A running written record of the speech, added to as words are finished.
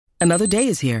Another day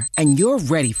is here, and you're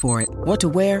ready for it. What to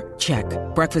wear? Check.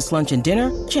 Breakfast, lunch, and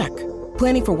dinner? Check.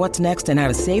 Planning for what's next and how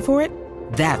to save for it?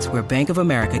 That's where Bank of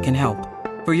America can help.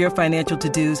 For your financial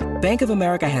to-dos, Bank of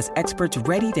America has experts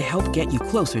ready to help get you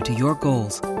closer to your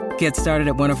goals. Get started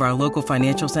at one of our local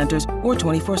financial centers or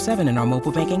 24/7 in our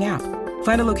mobile banking app.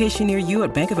 Find a location near you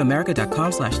at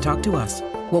bankofamerica.com/talktous.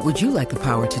 What would you like the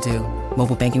power to do?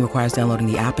 Mobile banking requires downloading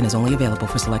the app and is only available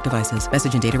for select devices.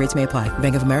 Message and data rates may apply.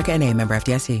 Bank of America N.A., member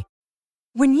FDIC.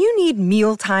 When you need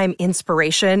mealtime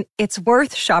inspiration, it's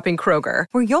worth shopping Kroger,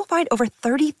 where you'll find over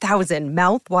 30,000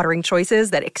 mouth-watering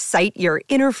choices that excite your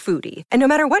inner foodie. And no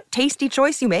matter what tasty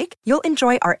choice you make, you'll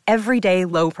enjoy our everyday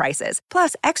low prices,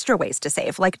 plus extra ways to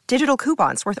save, like digital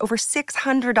coupons worth over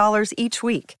 $600 each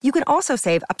week. You can also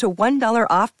save up to $1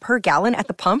 off per gallon at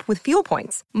the pump with fuel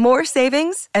points. More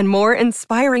savings and more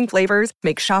inspiring flavors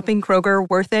make shopping Kroger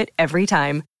worth it every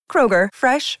time. Kroger,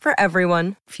 fresh for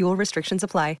everyone. Fuel restrictions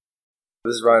apply.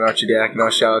 This is Ryan Archidiak, and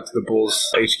I'll shout out to the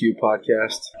Bulls HQ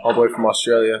podcast, all the way from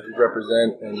Australia. We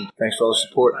represent, and thanks for all the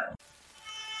support.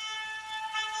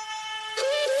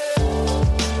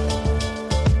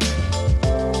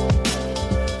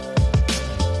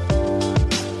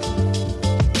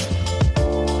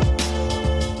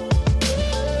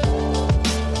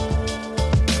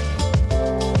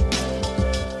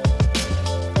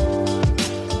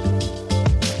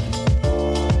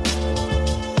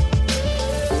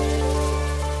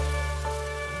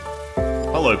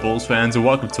 Hello Bulls fans, and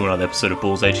welcome to another episode of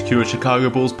Bulls HQ, a Chicago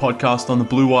Bulls podcast on the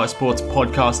Blue White Sports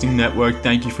Podcasting Network.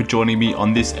 Thank you for joining me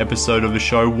on this episode of the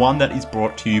show, one that is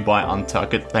brought to you by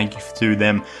Untuckit. Thank you to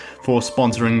them for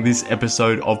sponsoring this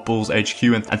episode of Bulls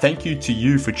HQ, and thank you to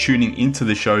you for tuning into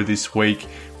the show this week.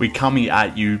 We're coming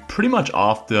at you pretty much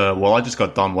after, I just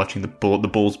got done watching the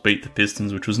Bulls beat the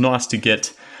Pistons, which was nice to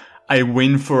get a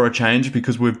win for a change,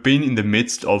 because we've been in the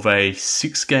midst of a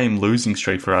 6-game losing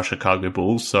streak for our Chicago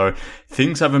Bulls. So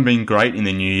things haven't been great in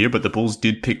the new year, but the Bulls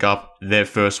did pick up their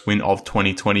first win of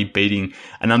 2020, beating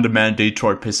an undermanned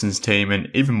Detroit Pistons team, and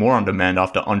even more undermanned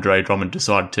after Andre Drummond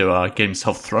decided to get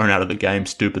himself thrown out of the game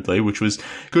stupidly, which was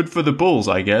good for the Bulls,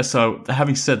 I guess. So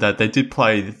having said that, they did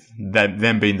play,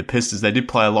 them being the Pistons, they did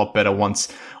play a lot better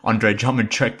once Andre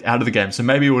Drummond checked out of the game. So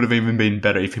maybe it would have even been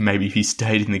better if he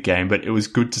stayed in the game, but it was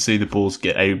good to see the Bulls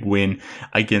get a win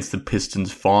against the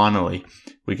Pistons finally.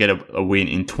 We get a win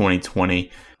in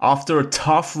 2020. After a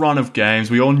tough run of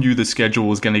games, we all knew the schedule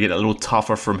was going to get a little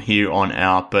tougher from here on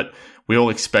out, but we all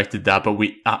expected that. But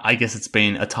I guess it's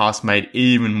been a task made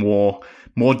even more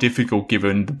difficult,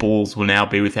 given the Bulls will now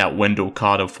be without Wendell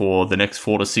Carter for the next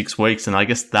 4 to 6 weeks. And I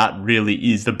guess that really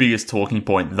is the biggest talking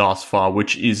point thus far,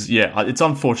 which is, it's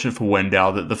unfortunate for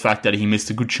Wendell, that the fact that he missed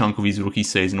a good chunk of his rookie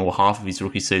season, or half of his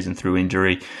rookie season, through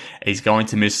injury. He's going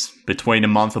to miss between a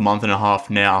month and a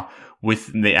half now,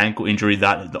 with the ankle injury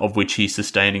of which he's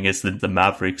sustained against the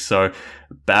Mavericks. So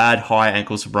bad high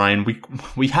ankle sprain.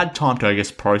 We had time to, I guess,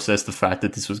 process the fact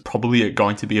that this was probably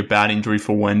going to be a bad injury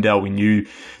for Wendell. We knew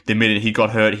the minute he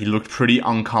got hurt, he looked pretty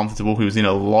uncomfortable. He was in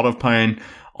a lot of pain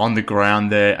on the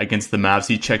ground there against the Mavs.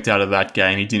 He checked out of that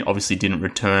game. He obviously didn't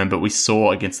return, but we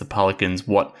saw against the Pelicans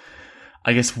what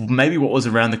was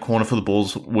around the corner for the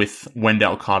Bulls with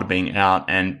Wendell Carter being out.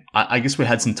 And I guess we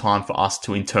had some time for us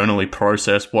to internally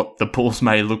process what the Bulls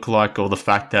may look like, or the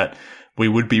fact that we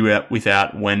would be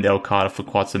without Wendell Carter for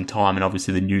quite some time. And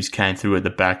obviously the news came through at the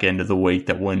back end of the week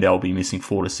that Wendell will be missing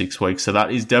 4 to 6 weeks. So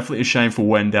that is definitely a shame for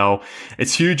Wendell.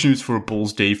 It's huge news for a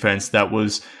Bulls defense that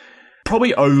was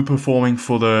probably overperforming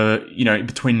for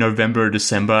between November and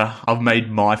December. I've made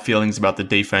my feelings about the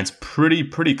defense pretty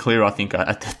clear, I think,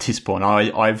 at this point.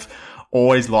 I've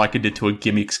always likened it to a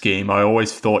gimmick scheme. I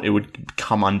always thought it would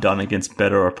come undone against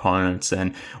better opponents.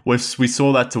 And we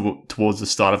saw that towards the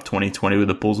start of 2020, where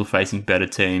the Bulls were facing better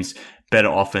teams, better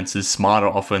offenses, smarter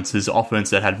offenses, offense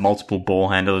that had multiple ball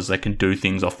handlers that can do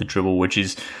things off the dribble, which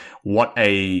is what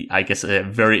a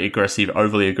very aggressive,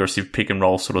 overly aggressive pick and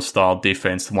roll sort of style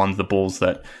defense, the one the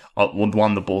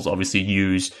Bulls obviously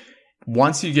use.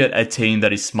 Once you get a team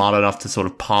that is smart enough to sort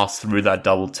of pass through that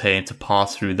double team, to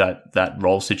pass through that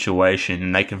roll situation,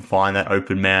 and they can find that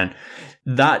open man,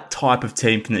 that type of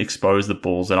team can expose the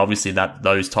Bulls. And obviously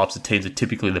those types of teams are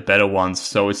typically the better ones.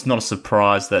 So it's not a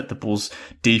surprise that the Bulls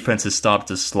defense has started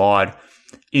to slide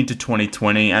into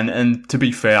 2020. And to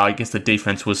be fair, I guess the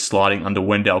defense was sliding under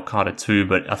Wendell Carter too,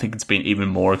 but I think it's been even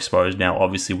more exposed now,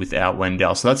 obviously, without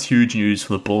Wendell. So that's huge news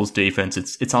for the Bulls defense.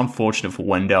 It's unfortunate for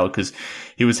Wendell, because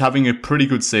he was having a pretty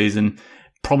good season.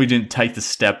 Probably didn't take the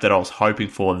step that I was hoping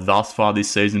for thus far this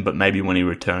season, but maybe when he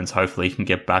returns, hopefully he can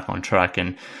get back on track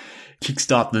and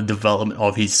kickstart the development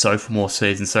of his sophomore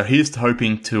season. So he's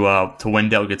hoping to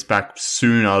Wendell gets back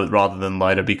sooner rather than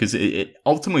later, because it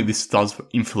ultimately this does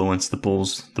influence the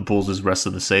Bulls' rest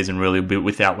of the season really a bit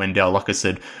without Wendell. Like I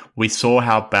said, we saw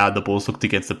how bad the Bulls looked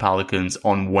against the Pelicans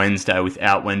on Wednesday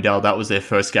without Wendell. That was their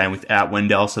first game without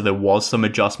Wendell, so there was some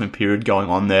adjustment period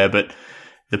going on there, but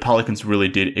the Pelicans really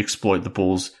did exploit the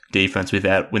Bulls' defense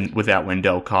without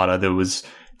Wendell Carter. There was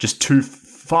just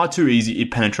far too easy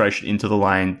penetration into the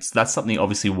lane. So that's something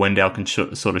obviously Wendell can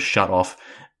sort of shut off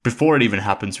before it even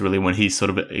happens, really, when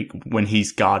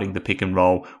he's guarding the pick and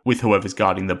roll with whoever's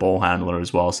guarding the ball handler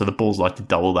as well. So the Bulls like to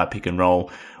double that pick and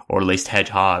roll, or at least hedge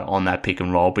hard on that pick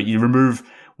and roll. But you remove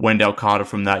Wendell Carter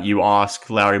from that, you ask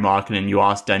Lauri Markkanen, you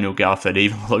ask Daniel Gafford,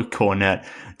 even Luke Cornett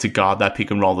to guard that pick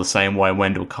and roll the same way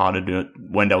Wendell Carter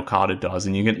does,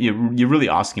 and you're really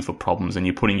asking for problems, and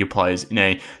you're putting your players in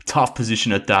a tough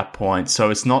position at that point. So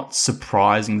it's not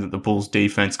surprising that the Bulls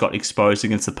defense got exposed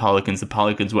against the Pelicans. The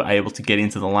Pelicans were able to get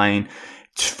into the lane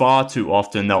far too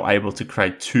often. They were able to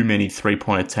create too many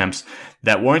 3-point attempts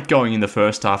that weren't going in the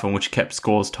first half, and which kept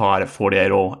scores tied at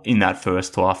 48 all in the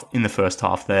first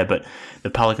half there. But the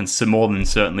Pelicans more than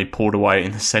certainly pulled away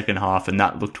in the second half, and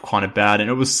that looked kind of bad. And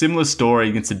it was a similar story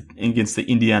against the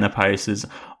Indiana Pacers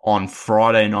on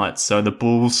Friday night. So the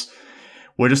Bulls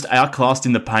were just outclassed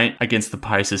in the paint against the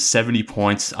Pacers. 70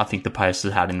 points, I think the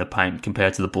Pacers had in the paint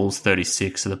compared to the Bulls'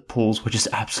 36. So the Bulls were just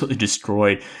absolutely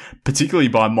destroyed, particularly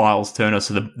by Miles Turner.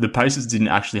 So the Pacers didn't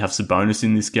actually have Sabonis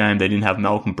in this game. They didn't have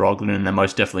Malcolm Brogdon, and they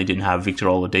most definitely didn't have Victor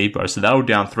Oladipo. So they were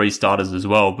down 3 starters as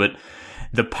well. But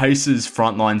the Pacers'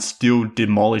 front line still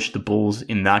demolished the Bulls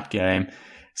in that game.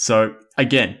 So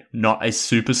again, not a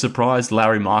super surprise.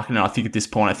 Lauri Markkanen, I think at this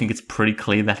point, it's pretty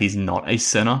clear that he's not a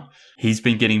center. He's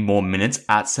been getting more minutes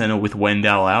at center with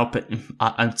Wendell out, but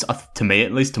to me,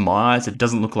 at least to my eyes, it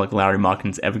doesn't look like Lauri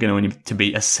Markkanen's ever going to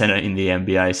be a center in the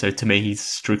NBA. So to me, he's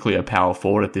strictly a power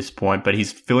forward at this point, but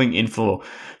he's filling in for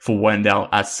Wendell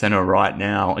at center right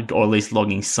now, or at least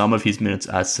logging some of his minutes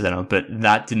at center. But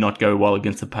that did not go well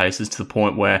against the Pacers, to the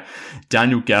point where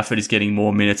Daniel Gafford is getting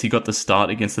more minutes. He got the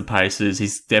start against the Pacers.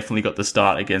 He's definitely got the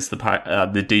start against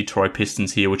the Detroit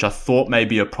Pistons here, which I thought may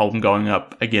be a problem going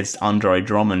up against Andre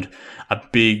Drummond, a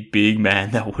big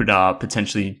man that would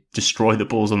potentially destroy the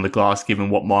Bulls on the glass, given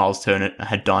what Miles Turner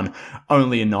had done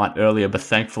only a night earlier. But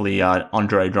thankfully,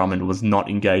 Andre Drummond was not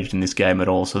engaged in this game at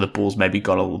all, so the Bulls maybe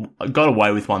got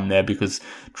away with one there because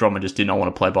Drummond just did not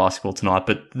want to play basketball tonight.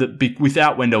 But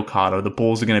without Wendell Carter, the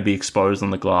Bulls are going to be exposed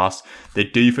on the glass. Their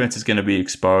defense is going to be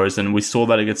exposed, and we saw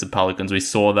that against the Pelicans. We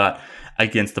saw that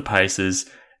against the Pacers.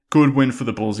 Good win for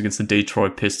the Bulls against the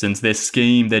Detroit Pistons. Their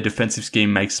defensive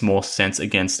scheme makes more sense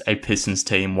against a Pistons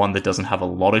team, one that doesn't have a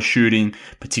lot of shooting,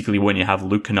 particularly when you have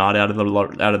Luke Kennard out of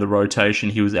the rotation.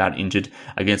 He was out injured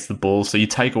against the Bulls. So you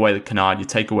take away the Kennard, you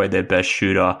take away their best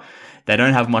shooter. They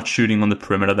don't have much shooting on the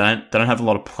perimeter. They don't have a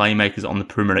lot of playmakers on the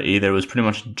perimeter either. It was pretty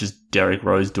much just Derrick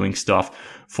Rose doing stuff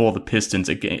for the Pistons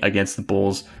against the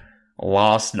Bulls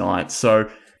last night.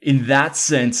 So in that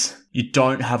sense, you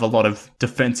don't have a lot of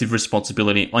defensive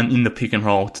responsibility in the pick and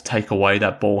roll to take away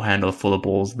that ball handler for the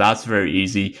Bulls. That's very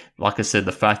easy. Like I said,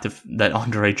 the fact that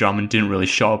Andre Drummond didn't really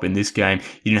show up in this game,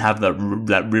 you didn't have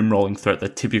that rim rolling threat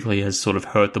that typically has sort of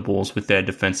hurt the Bulls with their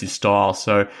defensive style.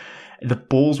 So the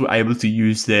Bulls were able to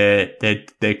use their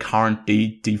current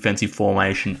defensive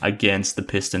formation against the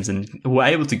Pistons, and were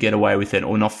able to get away with it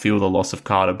or not feel the loss of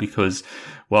Carter because,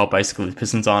 well, basically the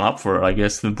Pistons aren't up for it, I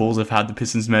guess. The Bulls have had the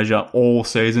Pistons measure all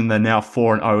season. They're now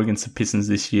 4-0 against the Pistons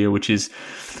this year, which is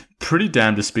pretty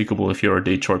damn despicable if you're a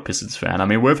Detroit Pistons fan. I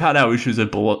mean, we've had our issues as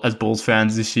Bulls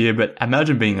fans this year, but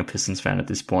imagine being a Pistons fan at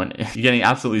this point. You're getting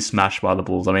absolutely smashed by the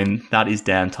Bulls. I mean, that is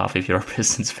damn tough if you're a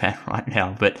Pistons fan right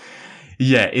now. But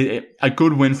yeah, a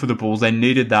good win for the Bulls. They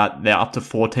needed that. They're up to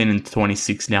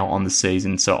 14-26 now on the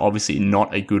season, so obviously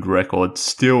not a good record.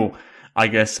 Still, I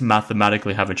guess,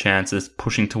 mathematically have a chance of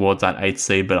pushing towards that 8th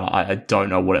seed, but I don't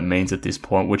know what it means at this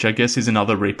point, which I guess is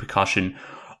another repercussion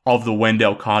of the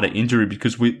Wendell Carter injury,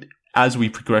 because as we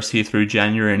progress here through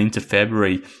January and into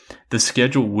February, the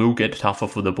schedule will get tougher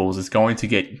for the Bulls. It's going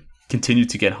to continue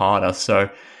to get harder,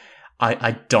 so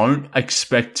I don't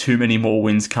expect too many more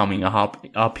wins coming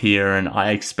up here, and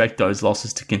I expect those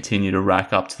losses to continue to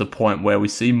rack up to the point where we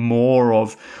see more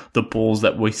of the Bulls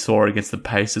that we saw against the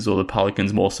Pacers or the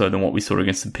Pelicans, more so than what we saw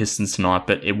against the Pistons tonight.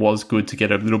 But it was good to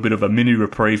get a little bit of a mini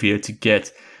reprieve here to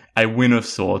get a win of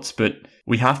sorts. But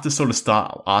we have to sort of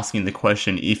start asking the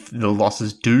question, if the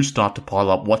losses do start to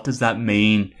pile up, what does that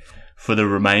mean for the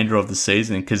remainder of the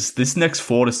season? Because this next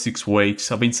 4 to 6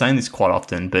 weeks, I've been saying this quite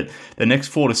often, but the next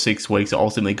 4 to 6 weeks are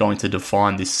ultimately going to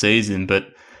define this season.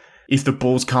 But if the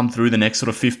Bulls come through the next sort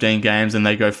of 15 games and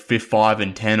they go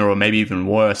 5-10 or maybe even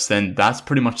worse, then that's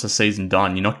pretty much the season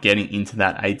done. You're not getting into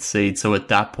that 8th seed. So at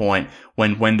that point,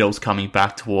 when Wendell's coming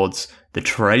back towards the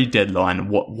trade deadline,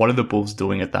 what are the Bulls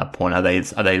doing at that point? Are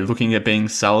they looking at being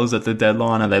sellers at the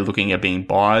deadline? Are they looking at being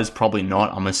buyers? Probably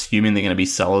not. I'm assuming they're going to be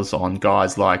sellers on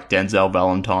guys like Denzel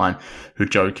Valentine, who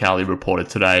Joe Cowley reported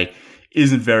today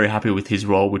isn't very happy with his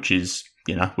role, which is,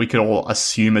 we could all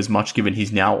assume as much given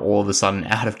he's now all of a sudden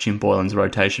out of Jim Boylen's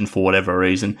rotation for whatever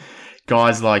reason.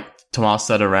 Guys like Tomas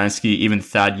Satoransky, even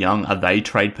Thad Young, are they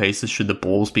trade pieces? Should the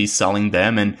Bulls be selling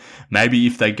them? And maybe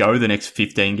if they go the next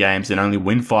 15 games and only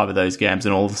win 5 of those games,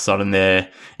 and all of a sudden they're,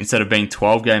 instead of being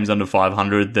 12 games under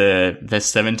 500, they're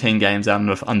 17 games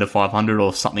under 500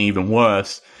 or something even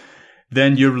worse,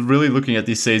 then you're really looking at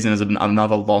this season as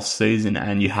another lost season,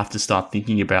 and you have to start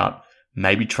thinking about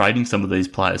maybe trading some of these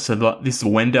players. So this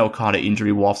Wendell Carter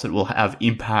injury, whilst it will have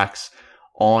impacts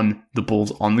on the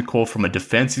Bulls on the court from a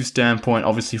defensive standpoint,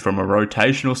 obviously from a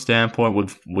rotational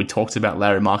standpoint, we talked about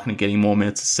Larry Markkanen getting more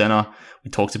minutes at center.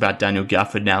 We talked about Daniel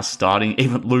Gafford now starting.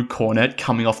 Even Luke Cornett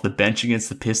coming off the bench against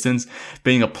the Pistons,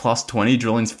 being a plus 20,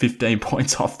 drilling 15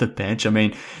 points off the bench. I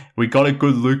mean, we got a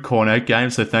good Luke Cornett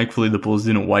game, so thankfully the Bulls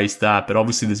didn't waste that. But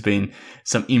obviously there's been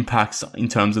some impacts in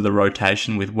terms of the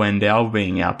rotation with Wendell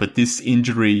being out. But this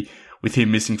injury, with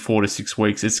him missing 4 to 6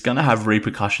 weeks, it's going to have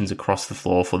repercussions across the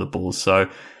floor for the Bulls. So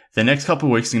the next couple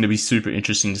of weeks are going to be super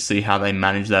interesting to see how they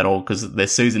manage that all, because their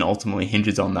season ultimately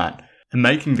hinges on that. And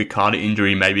making the Carter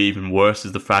injury maybe even worse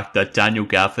is the fact that Daniel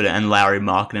Gafford and Larry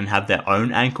Markkanen have their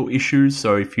own ankle issues.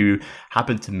 So if you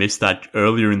happen to miss that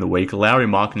earlier in the week, Larry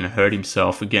Markkanen hurt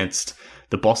himself against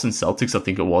the Boston Celtics, I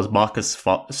think it was. Marcus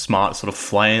Smart sort of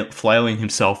flailing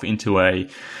himself into a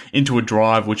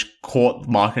drive, which caught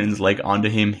Markkanen's leg under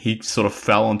him. He sort of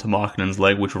fell onto Markkanen's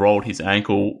leg, which rolled his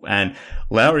ankle. And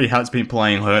Larry has been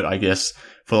playing hurt, I guess,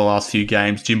 for the last few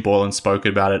games. Jim Boylen spoke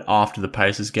about it after the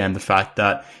Pacers game, the fact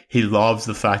that he loves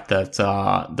the fact that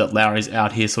that Larry's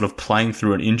out here sort of playing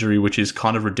through an injury, which is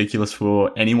kind of ridiculous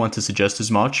for anyone to suggest as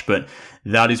much, but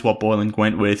that is what Boylen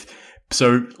went with.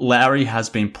 So Larry has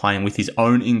been playing with his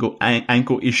own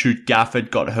ankle issue. Gafford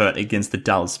got hurt against the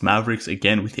Dallas Mavericks,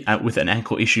 again with an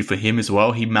ankle issue for him as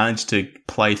well. He managed to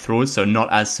play through it, so not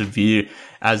as severe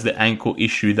as the ankle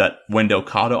issue that Wendell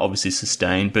Carter obviously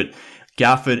sustained, but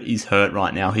Gafford is hurt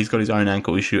right now. He's got his own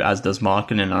ankle issue, as does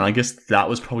Markkanen, and I guess that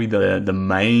was probably the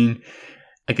main...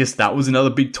 I guess that was another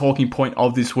big talking point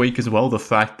of this week as well, the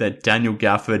fact that Daniel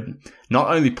Gafford not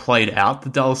only played out the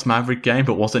Dallas Maverick game,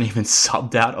 but wasn't even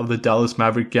subbed out of the Dallas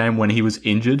Maverick game when he was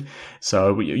injured.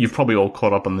 So you've probably all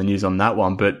caught up on the news on that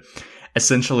one, but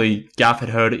essentially Gafford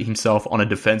hurt himself on a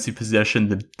defensive possession.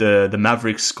 The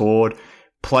Mavericks scored.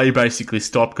 Play basically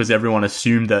stopped because everyone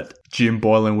assumed that Jim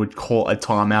Boylen would call a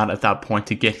timeout at that point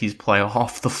to get his player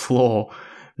off the floor.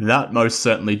 That most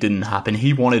certainly didn't happen.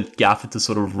 He wanted Gafford to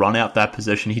sort of run out that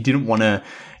possession. He didn't want to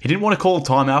call a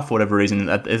timeout for whatever reason.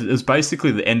 It was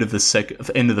basically the end of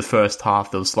the first half.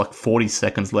 There was like 40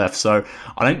 seconds left. So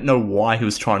I don't know why he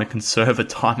was trying to conserve a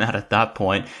timeout at that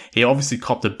point. He obviously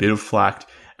copped a bit of flack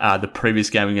the previous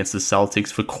game against the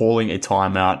Celtics for calling a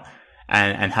timeout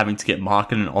and having to get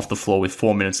Markkanen off the floor with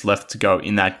 4 minutes left to go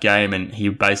in that game. And he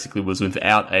basically was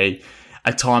without a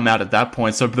timeout at that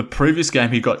point. So the previous game,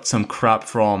 he got some crap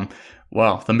from,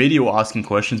 well, the media were asking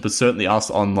questions, but certainly us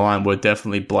online were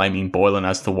definitely blaming Boylen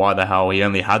as to why the hell he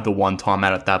only had the one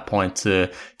timeout at that point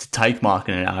to take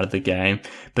Markkanen out of the game.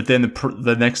 But then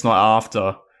the next night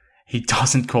after, he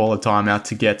doesn't call a timeout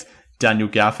to get Daniel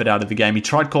Gafford out of the game. He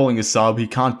tried calling a sub. He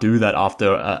can't do that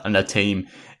after a team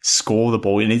score the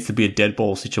ball. It needs to be a dead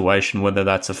ball situation, whether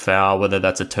that's a foul, whether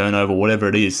that's a turnover, whatever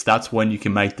it is. That's when you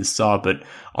can make the sub. But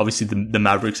obviously the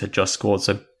Mavericks had just scored,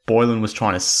 so Boylen was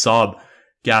trying to sub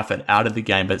Gafford out of the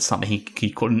game, but it's something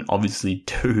he couldn't obviously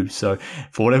do. So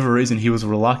for whatever reason, he was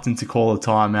reluctant to call a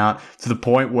timeout, to the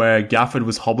point where Gafford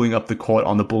was hobbling up the court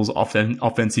on the Bulls'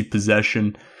 offensive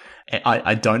possession.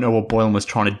 I don't know what Boylen was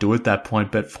trying to do at that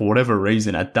point, but for whatever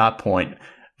reason, at that point,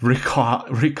 Rick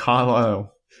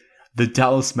Carlisle, the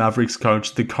Dallas Mavericks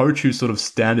coach, the coach who sort of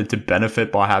standard to benefit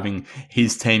by having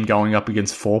his team going up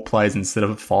against 4 players instead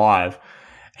of 5,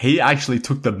 he actually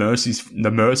took the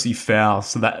mercy foul,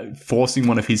 so that forcing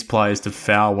one of his players to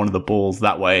foul one of the Bulls.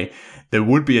 That way, there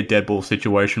would be a dead ball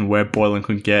situation where Boylen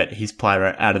could get his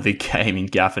player out of the game in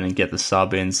Gafford and get the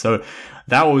sub in. So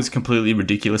that was completely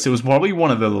ridiculous. It was probably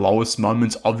one of the lowest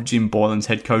moments of Jim Boylen's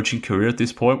head coaching career at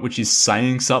this point, which is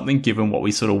saying something given what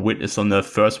we sort of witnessed on the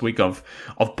first week of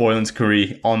Boylen's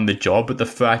career on the job. But the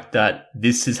fact that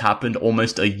this has happened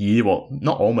almost a year, well,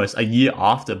 not almost, a year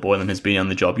after Boylen has been on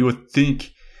the job, you would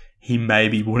think he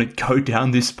maybe wouldn't go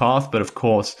down this path. But of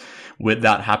course, with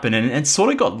that happened and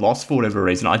sort of got lost for whatever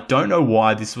reason. I don't know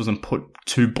why this wasn't put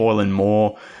to Boylen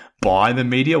more by the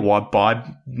media, why by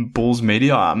Bulls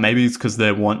media. Maybe it's because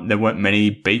there weren't many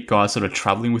beat guys sort of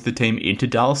traveling with the team into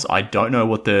Dallas. I don't know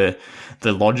what the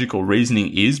logical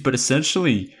reasoning is, but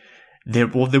essentially there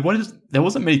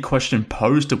wasn't many questions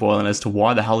posed to Boylen as to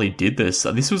why the hell he did this.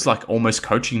 This was like almost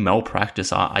coaching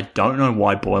malpractice. I don't know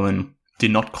why Boylen did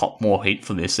not cop more heat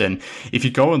for this. And if you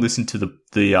go and listen to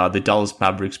the Dallas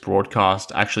Mavericks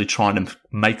broadcast, actually trying to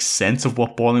make sense of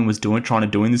what Boylen was trying to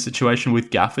do in this situation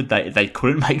with Gafford, they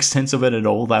couldn't make sense of it at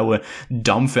all. They were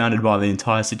dumbfounded by the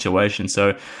entire situation.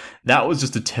 So that was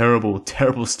just a terrible,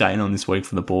 terrible stain on this week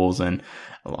for the Bulls. And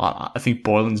I think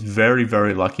Boylen's very,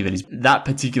 very lucky that that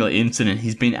particular incident,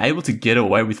 he's been able to get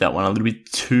away with that one a little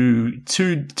bit too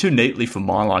neatly for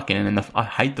my liking. And I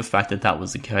hate the fact that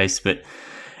was the case, but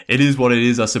it is what it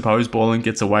is, I suppose. Boylen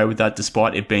gets away with that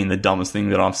despite it being the dumbest thing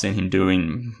that I've seen him do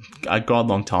in a god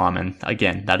long time. And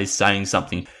again, that is saying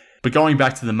something. But going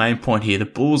back to the main point here, the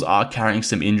Bulls are carrying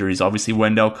some injuries. Obviously,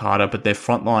 Wendell Carter, but their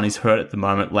front line is hurt at the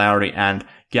moment. Lowry and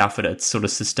Gafford are sort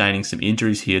of sustaining some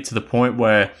injuries here to the point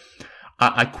where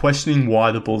I'm questioning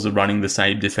why the Bulls are running the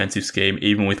same defensive scheme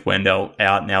even with Wendell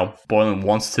out. Now, Boylen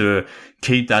wants to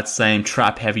keep that same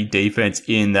trap-heavy defense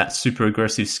in that super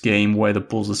aggressive scheme where the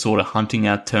Bulls are sort of hunting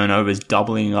out turnovers,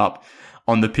 doubling up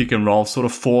on the pick and roll, sort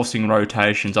of forcing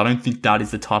rotations. I don't think that is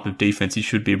the type of defense you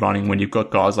should be running when you've got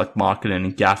guys like Markkanen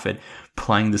and Gafford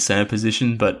playing the center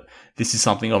position, but this is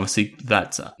something obviously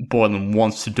that Boylen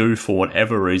wants to do for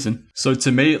whatever reason. So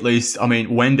to me at least, I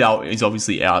mean, Wendell is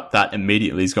obviously out. That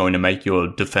immediately is going to make your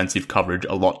defensive coverage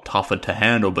a lot tougher to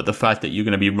handle. But the fact that you're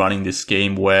going to be running this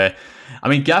scheme where, I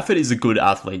mean, Gafford is a good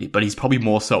athlete, but he's probably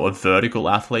more so a vertical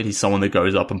athlete. He's someone that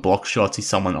goes up and blocks shots. He's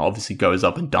someone that obviously goes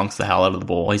up and dunks the hell out of the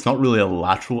ball. He's not really a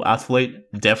lateral athlete.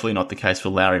 Definitely not the case for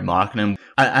Lauri Markkanen.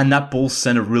 And that Bulls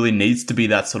center really needs to be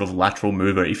that sort of lateral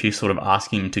mover if you're sort of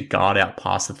asking him to guard out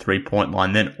past the 3-point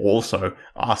line, then also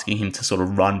asking him to sort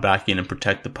of run back in and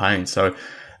protect the paint. So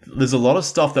there's a lot of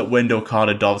stuff that Wendell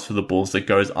Carter does for the Bulls that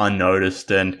goes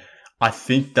unnoticed, and I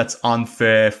think that's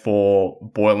unfair for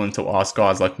Boylen to ask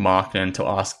guys like Markkanen, to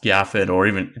ask Gafford, or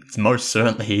even, most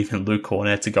certainly even Luke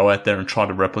Kornet to go out there and try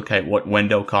to replicate what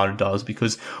Wendell Carter does,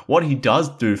 because what he does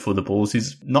do for the Bulls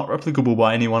is not replicable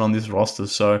by anyone on this roster.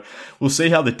 So we'll see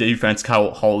how the defense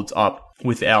holds up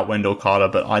without Wendell Carter,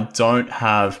 but I don't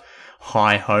have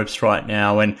high hopes right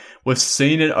now. And we've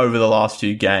seen it over the last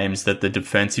few games that the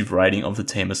defensive rating of the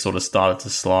team has sort of started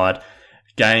to slide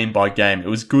game by game. It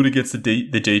was good against the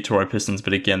Detroit Pistons,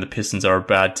 but again, the Pistons are a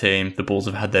bad team. The Bulls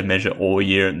have had their measure all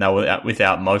year, and they were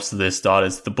without most of their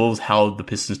starters. The Bulls held the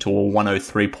Pistons to a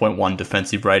 103.1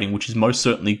 defensive rating, which is most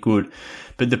certainly good.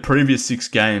 But the previous 6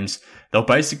 games, they were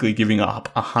basically giving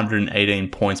up 118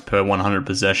 points per 100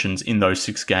 possessions in those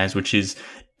 6 games, which is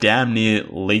damn near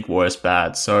league worst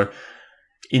bad. So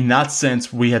in that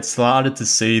sense, we had started to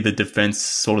see the defense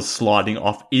sort of sliding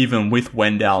off even with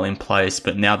Wendell in place.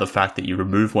 But now the fact that you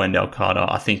remove Wendell Carter,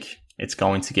 I think it's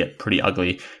going to get pretty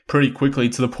ugly pretty quickly,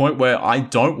 to the point where I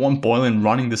don't want Boylen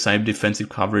running the same defensive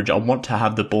coverage. I want to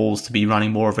have the Bulls to be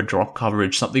running more of a drop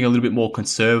coverage, something a little bit more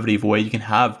conservative, where you can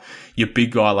have your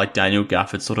big guy like Daniel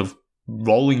Gafford sort of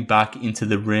rolling back into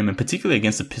the rim, and particularly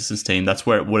against the Pistons team, that's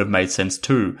where it would have made sense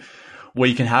too, where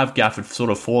you can have Gafford sort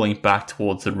of falling back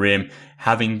towards the rim,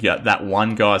 having that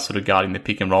one guy sort of guarding the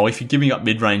pick and roll. If you're giving up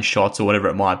mid-range shots or whatever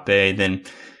it might be, then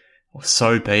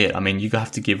so be it. I mean, you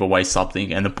have to give away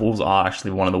something, and the Bulls are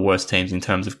actually one of the worst teams in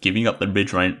terms of giving up the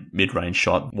mid-range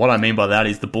shot. What I mean by that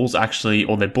is the Bulls actually,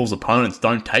 or their Bulls opponents,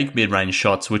 don't take mid-range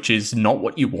shots, which is not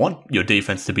what you want your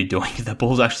defense to be doing. The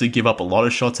Bulls actually give up a lot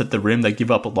of shots at the rim. They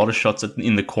give up a lot of shots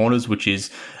in the corners, which is,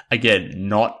 again,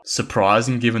 not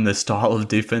surprising given the style of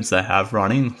defense they have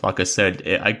running. Like I said,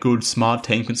 a good, smart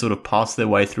team can sort of pass their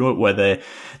way through it, where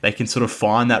they can sort of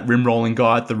find that rim rolling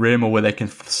guy at the rim, or where they can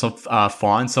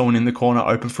find someone in the corner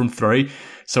open from 3.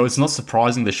 So it's not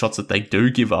surprising the shots that they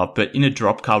do give up, but in a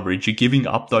drop coverage, you're giving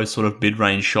up those sort of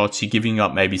mid-range shots. You're giving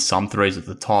up maybe some threes at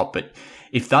the top, but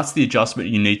if that's the adjustment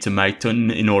you need to make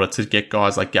in order to get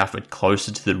guys like Gafford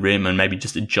closer to the rim and maybe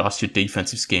just adjust your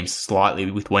defensive scheme slightly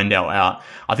with Wendell out,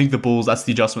 I think that's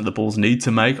the adjustment the Bulls need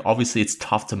to make. Obviously, it's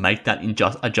tough to make that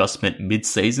adjustment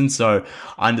mid-season, so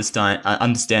I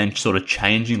understand sort of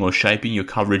changing or shaping your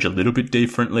coverage a little bit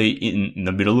differently in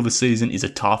the middle of a season is a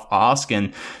tough ask,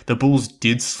 and the Bulls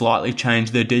did slightly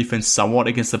change their defense somewhat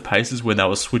against the Pacers, where they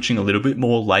were switching a little bit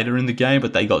more later in the game,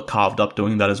 but they got carved up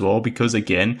doing that as well, because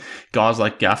again, guys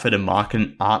like Gafford and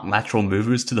Markkanen aren't lateral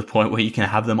movers to the point where you can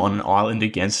have them on an island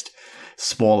against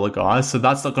smaller guys. So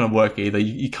that's not going to work either.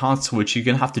 You can't switch. You're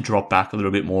going to have to drop back a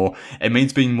little bit more. It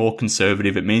means being more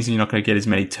conservative. It means you're not going to get as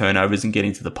many turnovers and get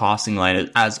into the passing lane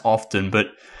as often, but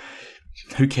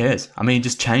who cares? I mean,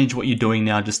 just change what you're doing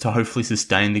now just to hopefully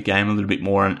sustain the game a little bit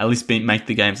more and at least make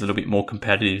the games a little bit more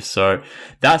competitive. So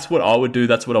that's what I would do.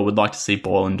 That's what I would like to see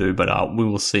Boylen do, but we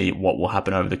will see what will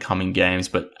happen over the coming games.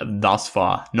 But thus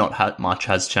far, not much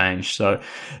has changed. So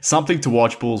something to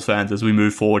watch, Bulls fans, as we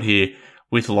move forward here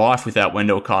with life without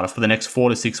Wendell Carter for the next 4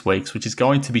 to 6 weeks, which is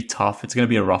going to be tough. It's going to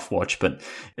be a rough watch, but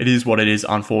it is what it is,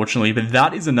 unfortunately. But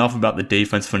that is enough about the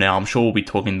defense for now. I'm sure we'll be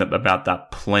talking about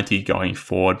that plenty going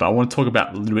forward, but I want to talk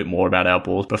about a little bit more about our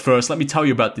Bulls. But first, let me tell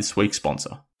you about this week's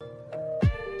sponsor.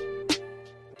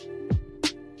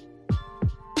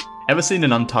 Ever seen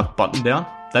an untucked button down?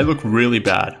 They look really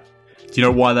bad. Do you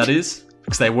know why that is?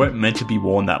 Because they weren't meant to be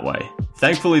worn that way.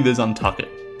 Thankfully, there's Untuck It,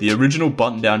 the original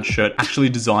button-down shirt actually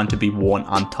designed to be worn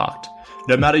untucked.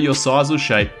 No matter your size or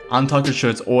shape, untucked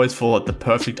shirts always fall at the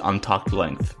perfect untucked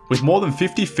length. With more than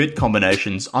 50 fit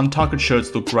combinations, untucked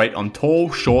shirts look great on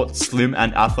tall, short, slim,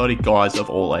 and athletic guys of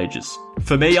all ages.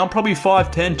 For me, I'm probably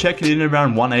 5'10", checking in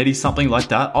around 180, something like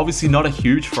that. Obviously not a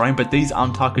huge frame, but these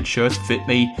untucked shirts fit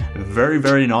me very,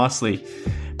 very nicely.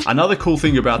 Another cool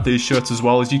thing about these shirts as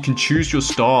well is you can choose your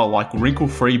style, like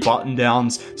wrinkle-free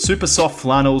button-downs, super soft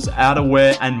flannels,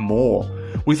 outerwear, and more.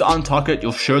 With Untuck It,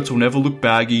 your shirts will never look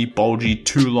baggy, bulgy,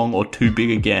 too long, or too big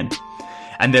again.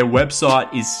 And their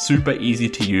website is super easy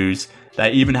to use.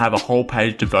 They even have a whole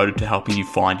page devoted to helping you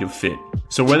find your fit.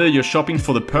 So whether you're shopping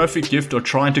for the perfect gift or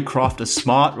trying to craft a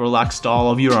smart, relaxed style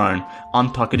of your own,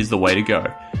 Untuck It is the way to go.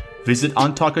 Visit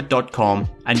untuckit.com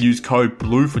and use code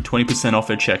BLUE for 20%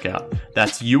 off at checkout.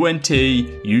 That's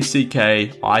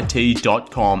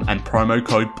UNTUCKIT.com and promo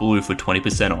code BLUE for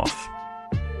 20% off.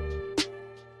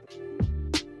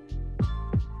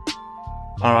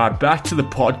 Alright, back to the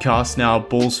podcast now,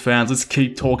 Bulls fans. Let's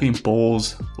keep talking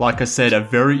Bulls. Like I said, a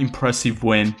very impressive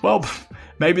win. Well,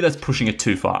 maybe that's pushing it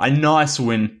too far. A nice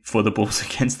win for the Bulls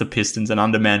against the Pistons, an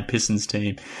undermanned Pistons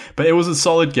team. But it was a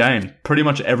solid game. Pretty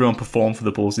much everyone performed for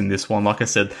the Bulls in this one. Like I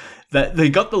said, they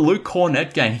got the Luke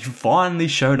Kornet game. He finally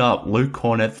showed up. Luke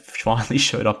Kornet finally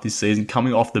showed up this season,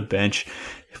 coming off the bench,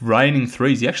 raining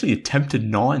threes. He actually attempted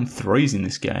 9 threes in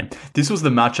this game. This was the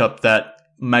matchup that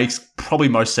makes probably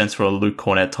most sense for a Luke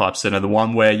Kornet type center, the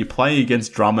one where you're playing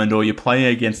against Drummond or you're playing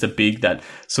against a big that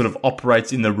sort of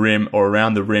operates in the rim or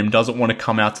around the rim, doesn't want to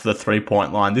come out to the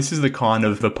 3-point line. This is the kind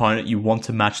of opponent you want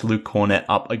to match Luke Kornet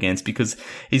up against because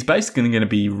he's basically going to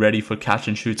be ready for catch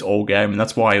and shoots all game, and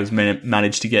that's why he was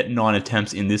managed to get 9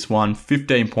 attempts in this one.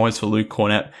 15 points for Luke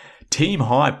Kornet, team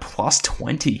high plus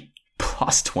 20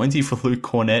 for Luke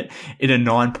Kornet in a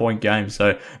 9-point game.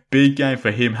 So big game for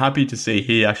him. Happy to see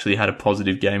he actually had a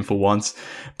positive game for once.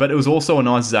 But it was also a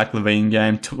nice Zach LaVine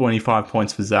game. 25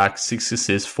 points for Zach, 6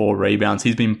 assists, 4 rebounds.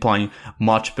 He's been playing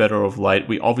much better of late.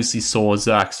 We obviously saw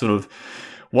Zach sort of,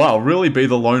 really be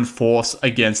the lone force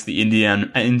against the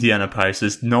Indiana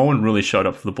Pacers. No one really showed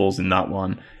up for the Bulls in that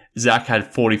one. Zach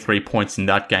had 43 points in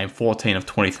that game, 14 of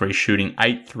 23 shooting,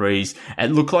 8 threes.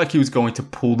 It looked like he was going to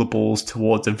pull the Bulls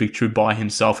towards a victory by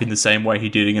himself in the same way he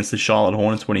did against the Charlotte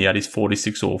Hornets when he had his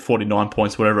 46 or 49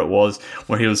 points, whatever it was,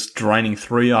 where he was draining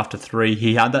 3 after 3.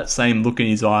 He had that same look in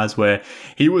his eyes where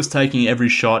he was taking every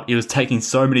shot. He was taking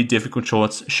so many difficult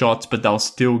shots, but they were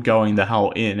still going the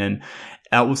hell in. And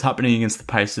that was happening against the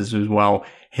Pacers as well.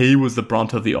 He was the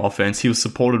brunt of the offense. He was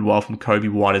supported well from Kobe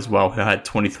White as well, who had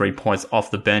 23 points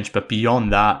off the bench. But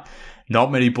beyond that,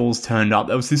 not many Bulls turned up.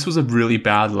 This was a really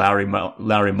bad Lowry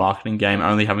marketing game,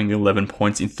 only having 11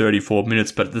 points in 34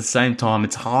 minutes. But at the same time,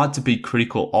 it's hard to be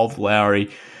critical of Lowry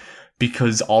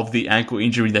because of the ankle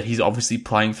injury that he's obviously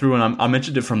playing through. And I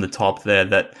mentioned it from the top there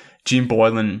that Jim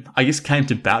Boylen, I guess, came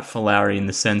to bat for Lowry in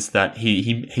the sense that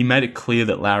he made it clear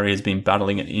that Lowry has been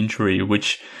battling an injury,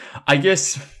 which I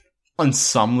guess on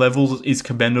some levels is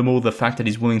commendable. The fact that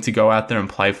he's willing to go out there and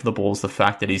play for the Bulls, the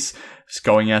fact that he's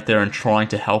going out there and trying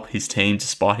to help his team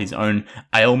despite his own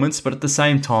ailments. But at the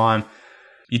same time,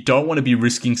 you don't want to be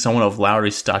risking someone of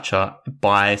Lowry's stature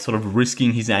by sort of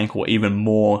risking his ankle even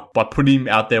more by putting him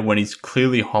out there when he's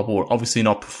clearly hobbled, obviously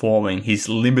not performing. He's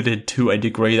limited to a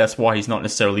degree. That's why he's not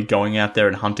necessarily going out there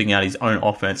and hunting out his own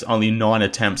offense. Only 9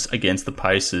 attempts against the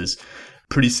Pacers.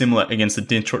 Pretty similar against the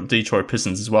Detroit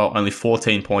Pistons as well. Only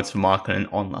 14 points for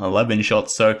Markkanen on 11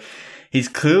 shots. So he's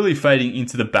clearly fading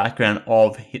into the background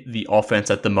of the offense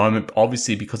at the moment.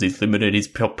 Obviously, because he's limited, he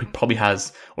probably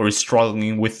has or is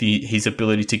struggling with his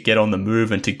ability to get on the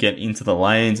move and to get into the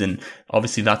lanes. And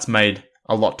obviously, that's made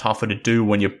a lot tougher to do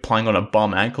when you're playing on a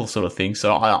bum ankle sort of thing.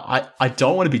 So I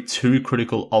don't want to be too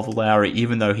critical of Lowry,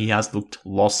 even though he has looked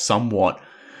lost somewhat.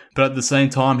 But at the same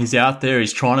time, he's out there,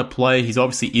 he's trying to play, he's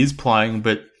obviously is playing,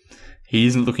 but he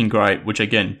isn't looking great, which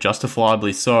again,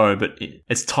 justifiably so, but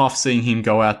it's tough seeing him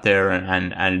go out there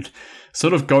and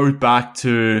sort of go back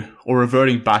to, or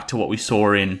reverting back to what we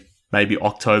saw in maybe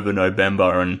October,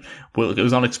 November, and it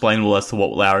was unexplainable as to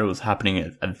what Lowry was happening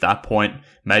at that point.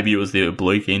 Maybe it was the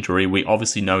oblique injury. We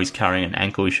obviously know he's carrying an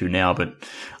ankle issue now, but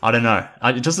I don't know.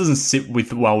 It just doesn't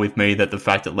sit well with me that the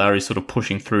fact that Lowry's sort of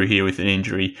pushing through here with an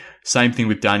injury. Same thing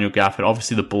with Daniel Gafford.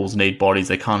 Obviously the Bulls need bodies.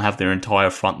 They can't have their entire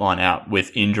front line out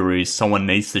with injuries. Someone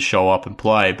needs to show up and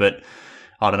play, but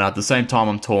I don't know. At the same time,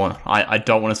 I'm torn. I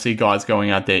don't want to see guys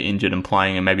going out there injured and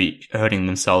playing and maybe hurting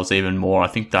themselves even more. I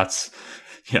think that's,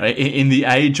 in the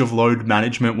age of load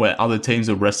management where other teams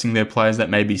are resting their players that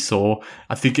may be sore.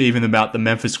 I think even about the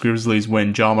Memphis Grizzlies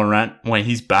when Ja Morant, when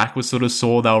his back was sort of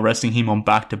sore, they were resting him on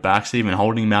back-to-backs, even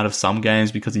holding him out of some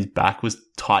games because his back was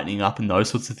tightening up and those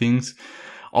sorts of things.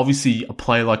 Obviously, a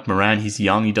player like Morant, he's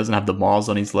young, he doesn't have the miles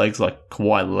on his legs like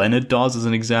Kawhi Leonard does as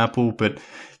an example, but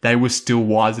they were still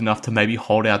wise enough to maybe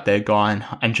hold out their guy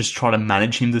and just try to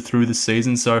manage him through the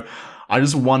season. So I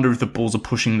just wonder if the Bulls are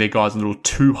pushing their guys a little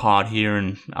too hard here,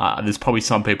 and there's probably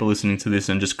some people listening to this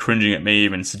and just cringing at me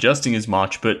even suggesting as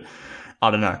much, but I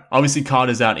don't know. Obviously,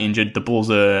 Carter's out injured. The Bulls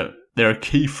they're a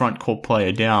key front court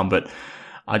player down, but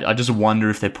I just wonder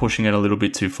if they're pushing it a little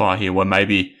bit too far here, where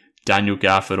maybe Daniel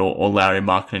Gafford or Larry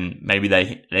Markin, maybe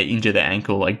they injure their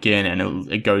ankle again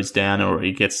and it goes down, or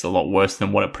it gets a lot worse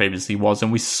than what it previously was.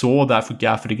 And we saw that for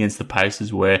Gafford against the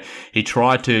Pacers, where he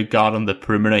tried to guard on the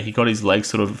perimeter. He got his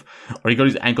legs he got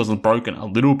his ankles broken a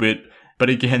little bit. But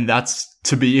again, that's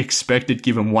to be expected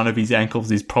given one of his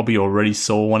ankles is probably already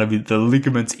sore. One of the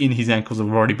ligaments in his ankles have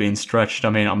already been stretched.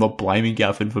 I mean, I'm not blaming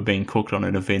Gafford for being cooked on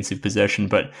an offensive possession,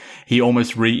 but he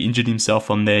almost re-injured himself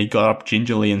on there. He got up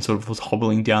gingerly and sort of was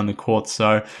hobbling down the court.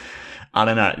 So I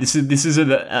don't know. This is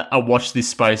a watch this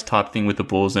space type thing with the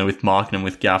Bulls and with Markin and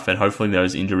with Gafford. Hopefully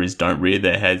those injuries don't rear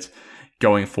their heads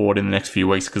going forward in the next few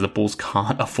weeks, because the Bulls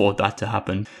can't afford that to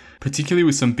happen. Particularly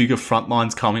with some bigger front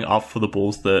lines coming up for the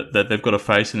Bulls that they've got to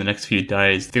face in the next few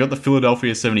days. They've got the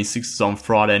Philadelphia 76ers on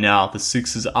Friday now. The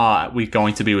Sixers we're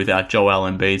going to be without Joel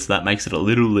Embiid, so that makes it a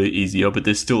little easier, but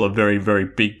there's still a very, very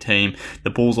big team.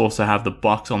 The Bulls also have the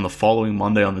Bucks on the following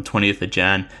Monday on the 20th of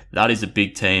Jan. That is a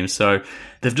big team, so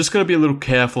they've just got to be a little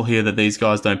careful here that these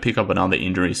guys don't pick up another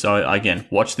injury. So again,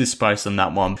 watch this space on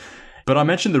that one. But I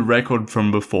mentioned the record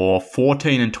from before,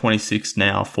 14-26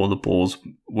 now for the Bulls,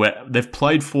 where they've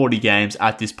played 40 games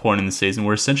at this point in the season.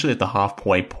 We're essentially at the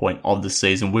halfway point of the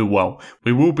season. We will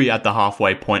be at the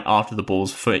halfway point after the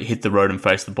Bulls hit the road and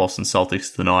face the Boston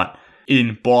Celtics tonight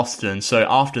in Boston. So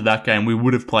after that game, we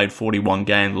would have played 41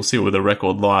 games. We'll see where the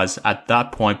record lies at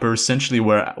that point. But essentially,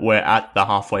 we're at the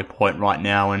halfway point right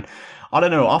now. And I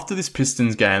don't know, after this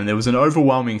Pistons game, there was an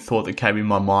overwhelming thought that came in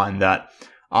my mind that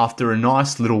after a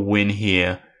nice little win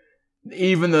here,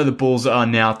 even though the Bulls are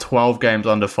now 12 games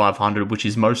under 500, which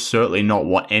is most certainly not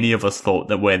what any of us thought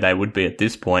that where they would be at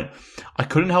this point, I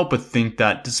couldn't help but think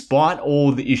that despite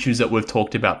all the issues that we've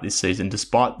talked about this season,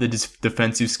 despite the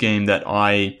defensive scheme that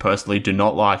I personally do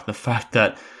not like, the fact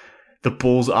that the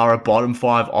Bulls are a bottom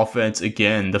 5 offense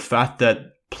again, the fact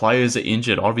that players are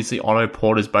injured, obviously Otto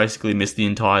Porter's basically missed the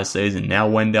entire season, now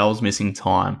Wendell's missing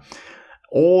time,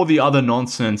 all the other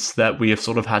nonsense that we have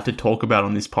sort of had to talk about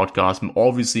on this podcast,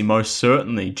 obviously most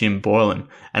certainly Jim Boylen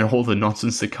and all the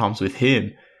nonsense that comes with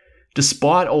him.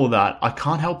 Despite all that, I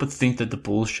can't help but think that the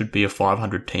Bulls should be a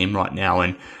 500 team right now.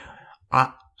 And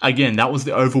again, that was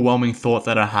the overwhelming thought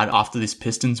that I had after this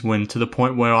Pistons win, to the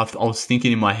point where I was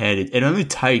thinking in my head, it only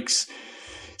takes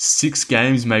 6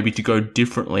 games maybe to go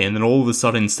differently. And then all of a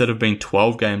sudden, instead of being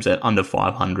 12 games at under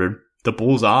 500, the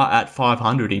Bulls are at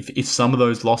 500. If some of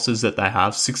those losses that they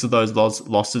have, 6 of those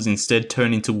losses instead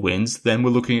turn into wins, then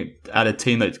we're looking at a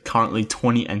team that's currently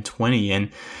 20-20. And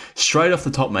straight off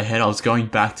the top of my head, I was going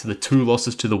back to the 2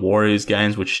 losses to the Warriors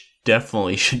games, which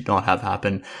definitely should not have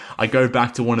happened. I go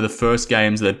back to one of the first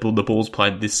games that the Bulls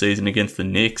played this season against the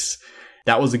Knicks.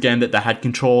 That was a game that they had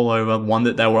control over, one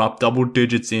that they were up double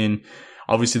digits in.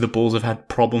 Obviously, the Bulls have had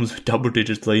problems with double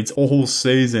digit leads all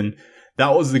season.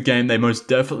 That was the game they most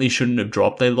definitely shouldn't have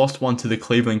dropped. They lost one to the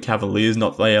Cleveland Cavaliers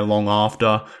not there long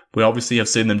after. We obviously have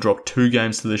seen them drop 2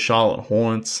 games to the Charlotte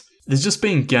Hornets. There's just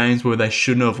been games where they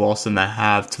shouldn't have lost and they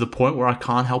have, to the point where I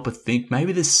can't help but think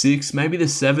maybe there's 6, maybe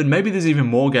there's 7, maybe there's even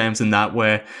more games than that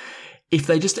where if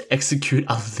they just execute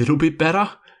a little bit better,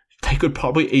 they could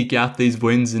probably eke out these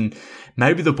wins. And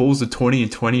maybe the Bulls are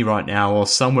 20-20 right now or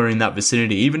somewhere in that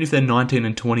vicinity, even if they're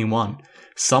 19-21.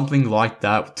 something like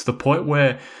that, to the point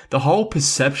where the whole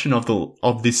perception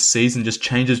of this season just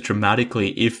changes dramatically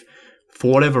if,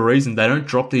 for whatever reason, they don't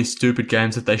drop these stupid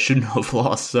games that they shouldn't have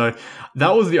lost. So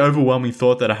that was the overwhelming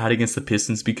thought that I had against the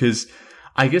Pistons, because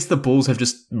I guess the Bulls have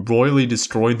just royally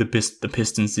destroyed the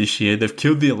Pistons this year. They've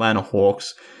killed the Atlanta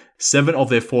Hawks. 7 of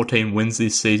their 14 wins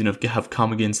this season have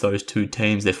come against those two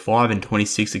teams. They're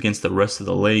 5-26 against the rest of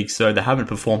the league, so they haven't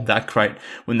performed that great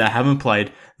when they haven't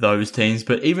played those teams.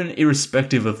 But even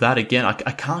irrespective of that, again, I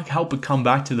can't help but come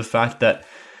back to the fact that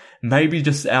maybe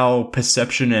just our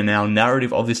perception and our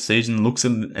narrative of this season looks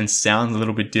and sounds a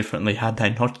little bit differently had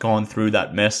they not gone through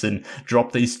that mess and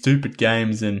dropped these stupid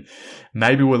games. And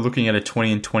maybe we're looking at a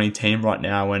 20-20 team right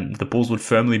now, and the Bulls would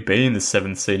firmly be in the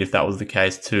 7th seed if that was the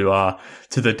case, to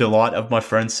the delight of my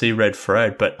friend C. Red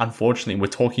Fred. But unfortunately, we're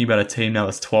talking about a team now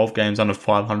that's 12 games under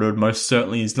 500. Most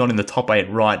certainly is not in the top 8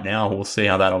 right now. We'll see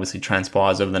how that obviously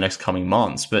transpires over the next coming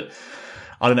months. But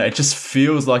I don't know, it just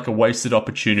feels like a wasted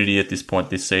opportunity at this point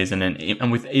this season.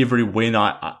 And with every win,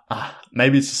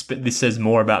 maybe it's just, this says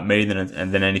more about me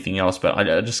than anything else, but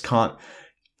I just can't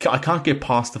get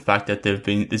past the fact that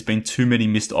there's been too many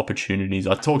missed opportunities.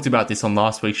 I talked about this on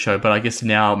last week's show, but I guess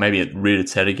now maybe it reared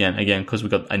its head again because we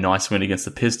got a nice win against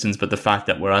the Pistons. But the fact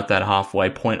that we're at that halfway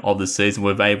point of the season,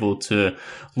 we're able to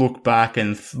look back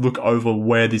and look over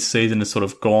where this season has sort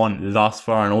of gone thus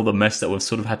far and all the mess that we've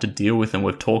sort of had to deal with and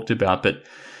we've talked about. But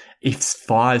if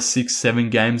 5, 6, 7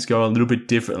 games go a little bit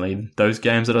differently, those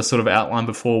games that I sort of outlined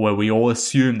before where we all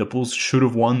assume the Bulls should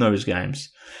have won those games,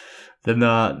 then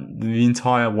the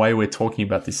entire way we're talking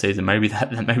about this season, maybe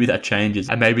that changes.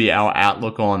 And maybe our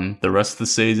outlook on the rest of the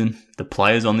season, the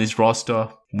players on this roster,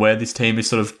 where this team is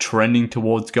sort of trending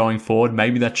towards going forward,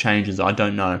 maybe that changes. I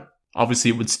don't know. Obviously,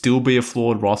 it would still be a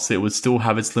flawed roster. It would still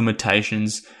have its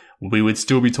limitations. We would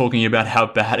still be talking about how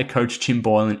bad a coach Jim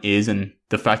Boylen is and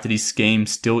the fact that his scheme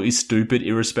still is stupid,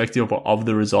 irrespective of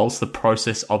the results. The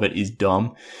process of it is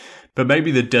dumb. But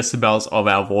maybe the decibels of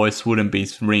our voice wouldn't be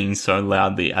ringing so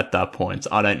loudly at that point.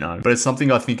 I don't know. But it's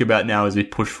something I think about now as we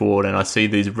push forward and I see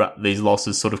these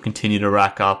losses sort of continue to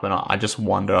rack up, and I just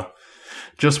wonder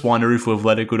if we've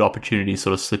let a good opportunity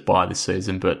sort of slip by this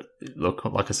season. But look,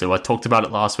 like I said, I talked about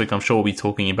it last week. I'm sure we'll be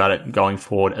talking about it going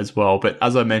forward as well. But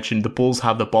as I mentioned, the Bulls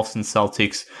have the Boston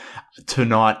Celtics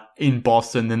tonight in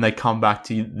Boston. Then they come back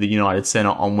to the United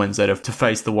Center on Wednesday to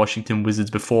face the Washington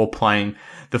Wizards before playing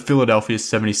the Philadelphia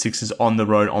 76ers on the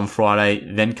road on Friday,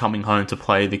 then coming home to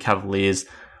play the Cavaliers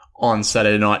on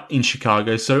Saturday night in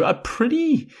Chicago. So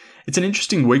it's an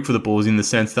interesting week for the Bulls in the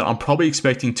sense that I'm probably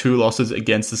expecting 2 losses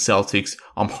against the Celtics.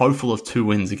 I'm hopeful of 2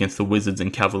 wins against the Wizards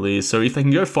and Cavaliers. So if they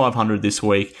can go 500 this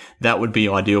week, that would be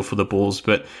ideal for the Bulls.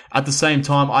 But at the same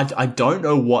time, I don't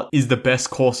know what is the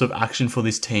best course of action for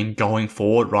this team going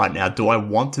forward right now. Do I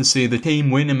want to see the team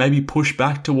win and maybe push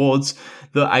back towards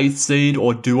the 8th seed,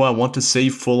 or do I want to see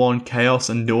full-on chaos,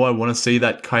 and do I want to see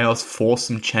that chaos force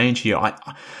some change here?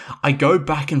 I go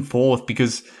back and forth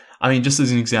because, I mean, just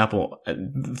as an example,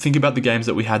 think about the games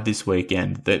that we had this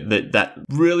weekend. That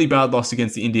really bad loss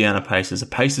against the Indiana Pacers, a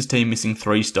Pacers team missing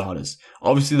 3 starters.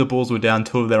 Obviously, the Bulls were down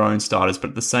 2 of their own starters,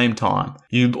 but at the same time,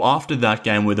 after that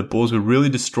game where the Bulls were really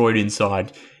destroyed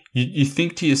inside, you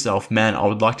think to yourself, man, I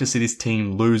would like to see this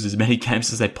team lose as many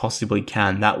games as they possibly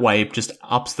can. That way, it just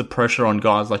ups the pressure on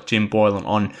guys like Jim Boylen,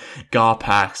 on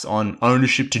Garpax, on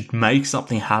ownership to make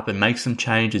something happen, make some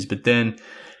changes. But then,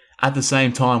 at the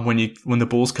same time, when the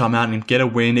Bulls come out and get a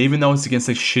win, even though it's against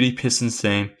a shitty Pistons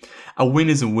team, a win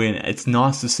is a win. It's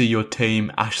nice to see your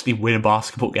team actually win a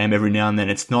basketball game every now and then.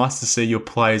 It's nice to see your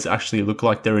players actually look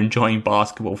like they're enjoying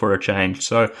basketball for a change.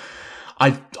 So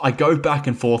I go back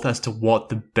and forth as to what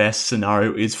the best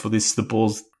scenario is for the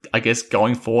Bulls, I guess,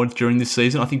 going forward during this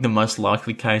season. I think the most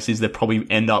likely case is they probably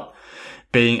end up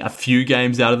being a few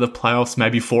games out of the playoffs,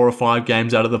 maybe 4 or 5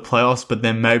 games out of the playoffs, but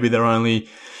then maybe they're only,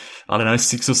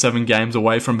 6 or 7 games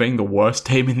away from being the worst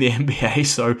team in the NBA.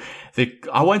 So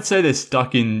I won't say they're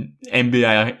stuck in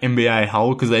NBA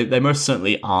hell, because they most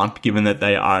certainly aren't, given that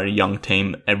they are a young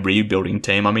team, a rebuilding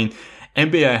team. I mean,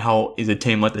 NBA hell is a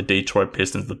team like the Detroit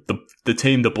Pistons, the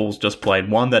team the Bulls just played,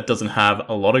 one that doesn't have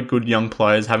a lot of good young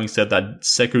players. Having said that,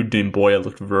 Sekou Doumbouya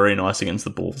looked very nice against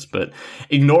the Bulls, but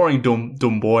ignoring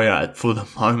Doumbouya for the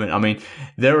moment, I mean,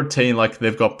 they're a team like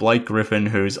they've got Blake Griffin,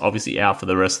 who's obviously out for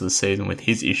the rest of the season with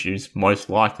his issues, most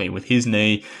likely with his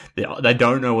knee. They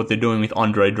don't know what they're doing with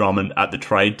Andre Drummond at the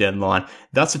trade deadline.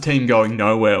 That's a team going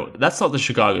nowhere. That's not the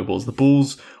Chicago Bulls. The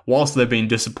Bulls, whilst they've been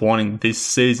disappointing this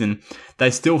season,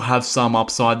 they still have some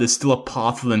upside. There's still a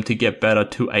path for them to get better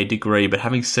to a degree. But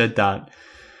having said that,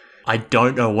 I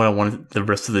don't know what I want the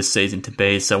rest of this season to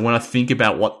be. So when I think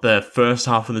about what the first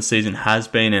half of the season has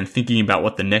been and thinking about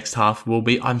what the next half will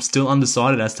be, I'm still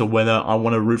undecided as to whether I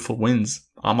want to root for wins.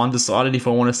 I'm undecided if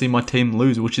I want to see my team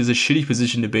lose, which is a shitty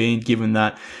position to be in given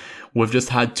that we've just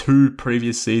had 2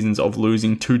 previous seasons of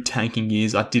losing, 2 tanking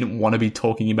years. I didn't want to be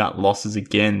talking about losses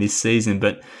again this season,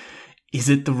 but is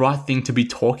it the right thing to be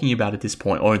talking about at this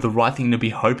point, or the right thing to be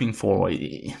hoping for?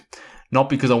 Not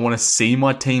because I want to see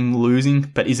my team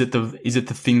losing, but is it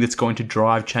the thing that's going to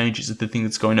drive change? Is it the thing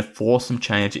that's going to force some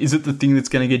change? Is it the thing that's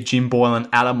going to get Jim Boylan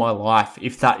out of my life?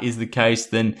 If that is the case,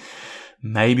 then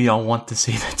maybe I want to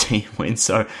see the team win.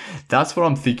 So that's what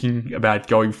I'm thinking about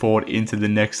going forward into the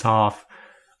next half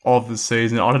of the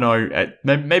season. I don't know.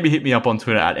 Maybe hit me up on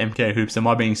Twitter at MKHoops. Am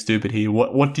I being stupid here?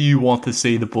 What do you want to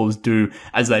see the Bulls do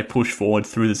as they push forward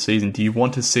through the season? Do you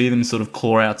want to see them sort of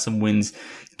claw out some wins,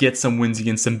 get some wins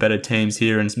against some better teams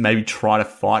here, and maybe try to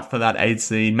fight for that 8th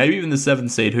seed, maybe even the 7th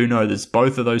seed? Who knows?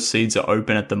 Both of those seeds are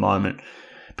open at the moment,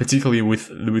 particularly with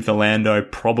Orlando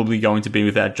probably going to be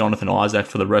without Jonathan Isaac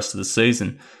for the rest of the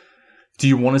season. Do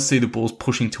you want to see the Bulls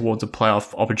pushing towards a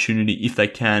playoff opportunity if they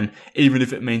can, even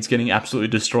if it means getting absolutely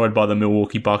destroyed by the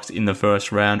Milwaukee Bucks in the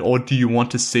first round? Or do you want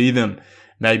to see them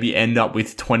maybe end up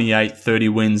with 28, 30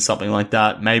 wins, something like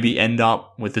that, maybe end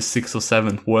up with the 6th or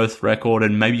 7th worst record,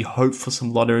 and maybe hope for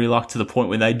some lottery luck to the point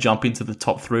where they jump into the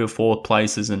top 3 or 4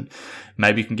 places and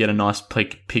maybe can get a nice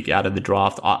pick out of the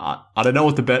draft? I don't know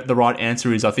what the right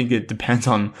answer is. I think it depends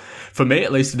on, for me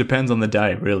at least, it depends on the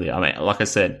day, really. I mean, like I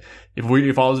said, if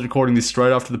I was recording this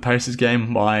straight after the Pacers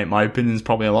game, my opinion is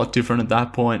probably a lot different at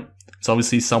that point. It's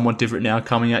obviously somewhat different now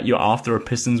coming at you after a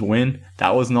Pistons win.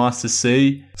 That was nice to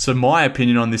see. So my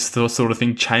opinion on this sort of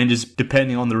thing changes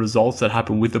depending on the results that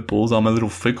happen with the Bulls. I'm a little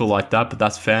fickle like that, but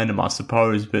that's fandom, I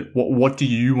suppose. But what do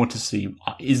you want to see?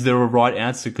 Is there a right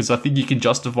answer? Because I think you can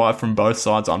justify it from both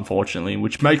sides, unfortunately,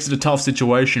 which makes it a tough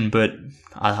situation. But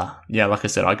yeah, like I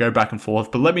said, I go back and forth.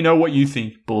 But let me know what you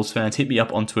think, Bulls fans. Hit me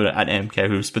up on Twitter at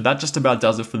MKHoops. But that just about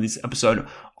does it for this episode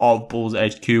of Bulls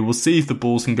HQ. We'll see if the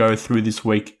Bulls can go through this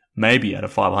week maybe at a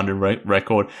 500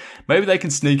 record. Maybe they can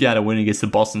sneak out a win against the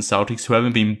Boston Celtics, who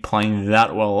haven't been playing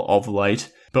that well of late.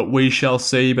 But we shall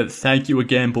see. But thank you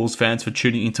again, Bulls fans, for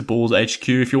tuning into Bulls HQ.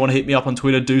 If you want to hit me up on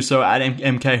Twitter, do so at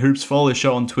MKHoops. Follow the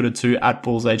show on Twitter too, at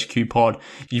BullsHQPod.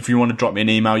 If you want to drop me an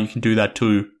email, you can do that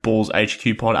too,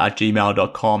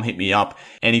 bullshqpod@gmail.com. Hit me up.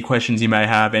 Any questions you may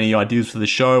have, any ideas for the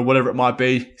show, whatever it might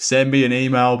be, send me an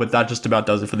email. But that just about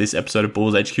does it for this episode of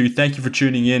Bulls HQ. Thank you for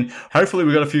tuning in. Hopefully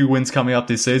we got a few wins coming up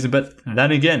this season. But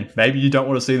then again, maybe you don't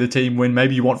want to see the team win.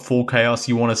 Maybe you want full chaos.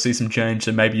 You want to see some change.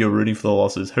 And maybe you're rooting for the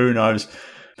losses. Who knows?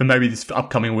 But maybe this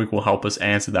upcoming week will help us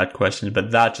answer that question.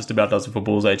 But that just about does it for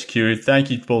Bulls HQ.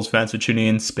 Thank you, Bulls fans, for tuning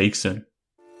in. Speak soon.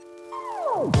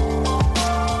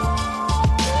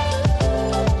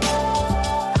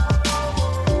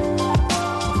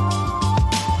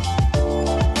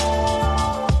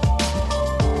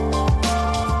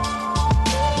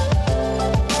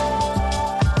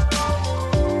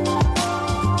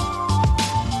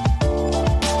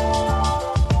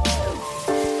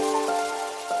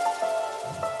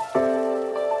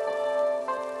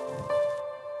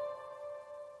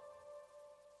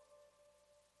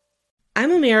 I'm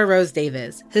Amira Rose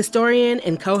Davis, historian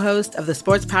and co-host of the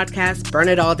sports podcast Burn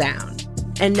It All Down.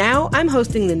 And now I'm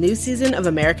hosting the new season of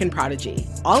American Prodigy,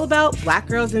 all about Black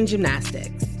girls in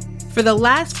gymnastics. For the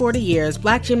last 40 years,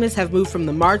 Black gymnasts have moved from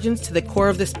the margins to the core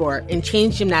of the sport and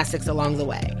changed gymnastics along the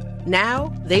way.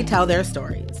 Now, they tell their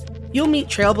stories. You'll meet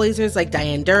trailblazers like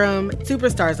Diane Durham,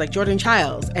 superstars like Jordan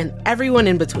Childs, and everyone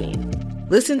in between.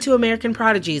 Listen to American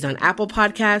Prodigies on Apple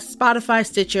Podcasts, Spotify,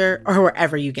 Stitcher, or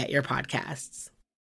wherever you get your podcasts.